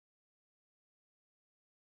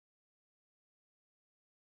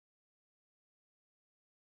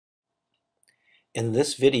In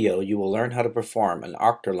this video, you will learn how to perform an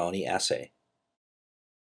Ouchterlony assay.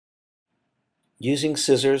 Using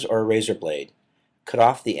scissors or a razor blade, cut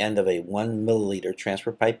off the end of a 1 milliliter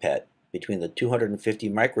transfer pipette between the 250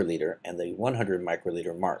 microliter and the 100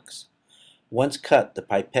 microliter marks. Once cut, the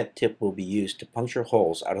pipette tip will be used to puncture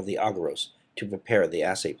holes out of the agarose to prepare the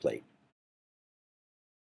assay plate.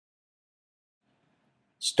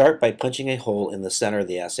 Start by punching a hole in the center of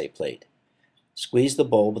the assay plate. Squeeze the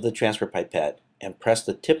bulb of the transfer pipette and press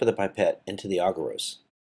the tip of the pipette into the agarose.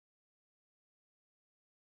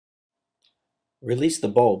 Release the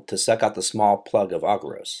bulb to suck out the small plug of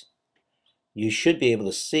agarose. You should be able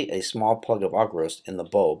to see a small plug of agarose in the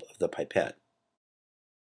bulb of the pipette.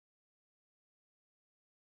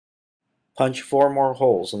 Punch 4 more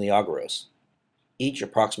holes in the agarose, each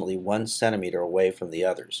approximately 1 centimeter away from the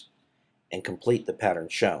others, and complete the pattern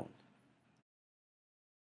shown.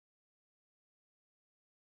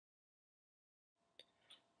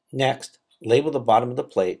 Next, label the bottom of the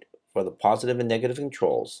plate for the positive and negative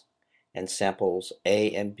controls and samples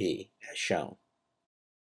A and B as shown.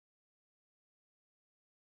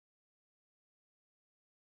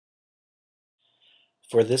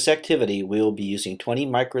 For this activity, we will be using 20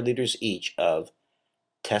 microliters each of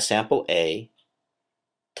test sample A,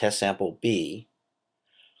 test sample B,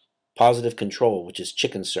 positive control, which is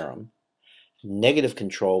chicken serum, negative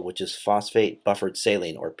control, which is phosphate buffered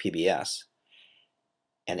saline or PBS,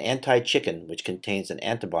 and anti-chicken, which contains an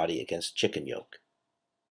antibody against chicken yolk.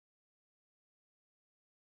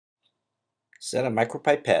 Set a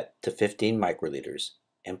micropipette to 15 microliters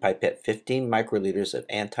and pipette 15 microliters of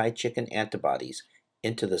anti-chicken antibodies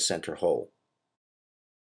into the center hole.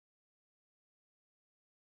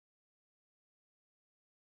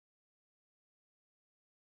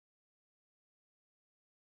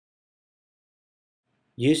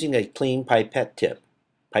 Using a clean pipette tip,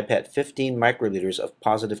 pipette 15 microliters of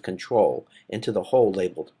positive control into the hole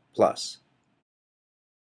labeled plus.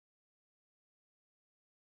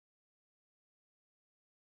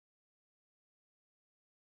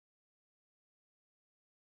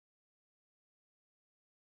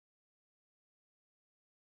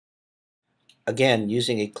 Again,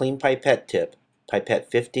 using a clean pipette tip, pipette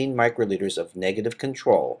 15 microliters of negative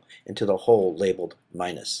control into the hole labeled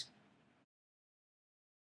minus.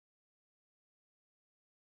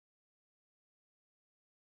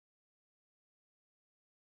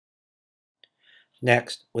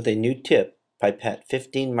 Next, with a new tip, pipette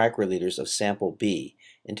 15 microliters of sample B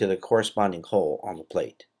into the corresponding hole on the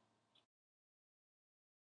plate.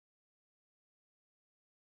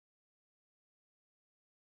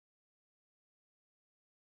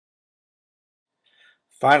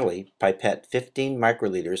 Finally, pipette 15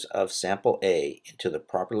 microliters of sample A into the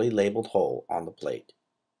properly labeled hole on the plate.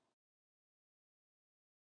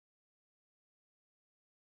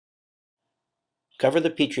 Cover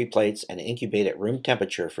the Petri plates and incubate at room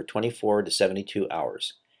temperature for 24 to 72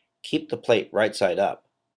 hours. Keep the plate right side up.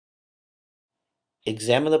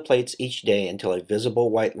 Examine the plates each day until a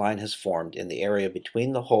visible white line has formed in the area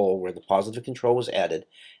between the hole where the positive control was added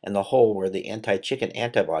and the hole where the anti-chicken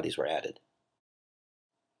antibodies were added.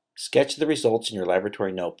 Sketch the results in your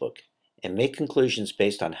laboratory notebook and make conclusions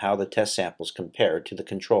based on how the test samples compare to the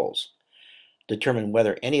controls. Determine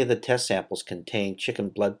whether any of the test samples contain chicken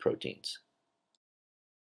blood proteins.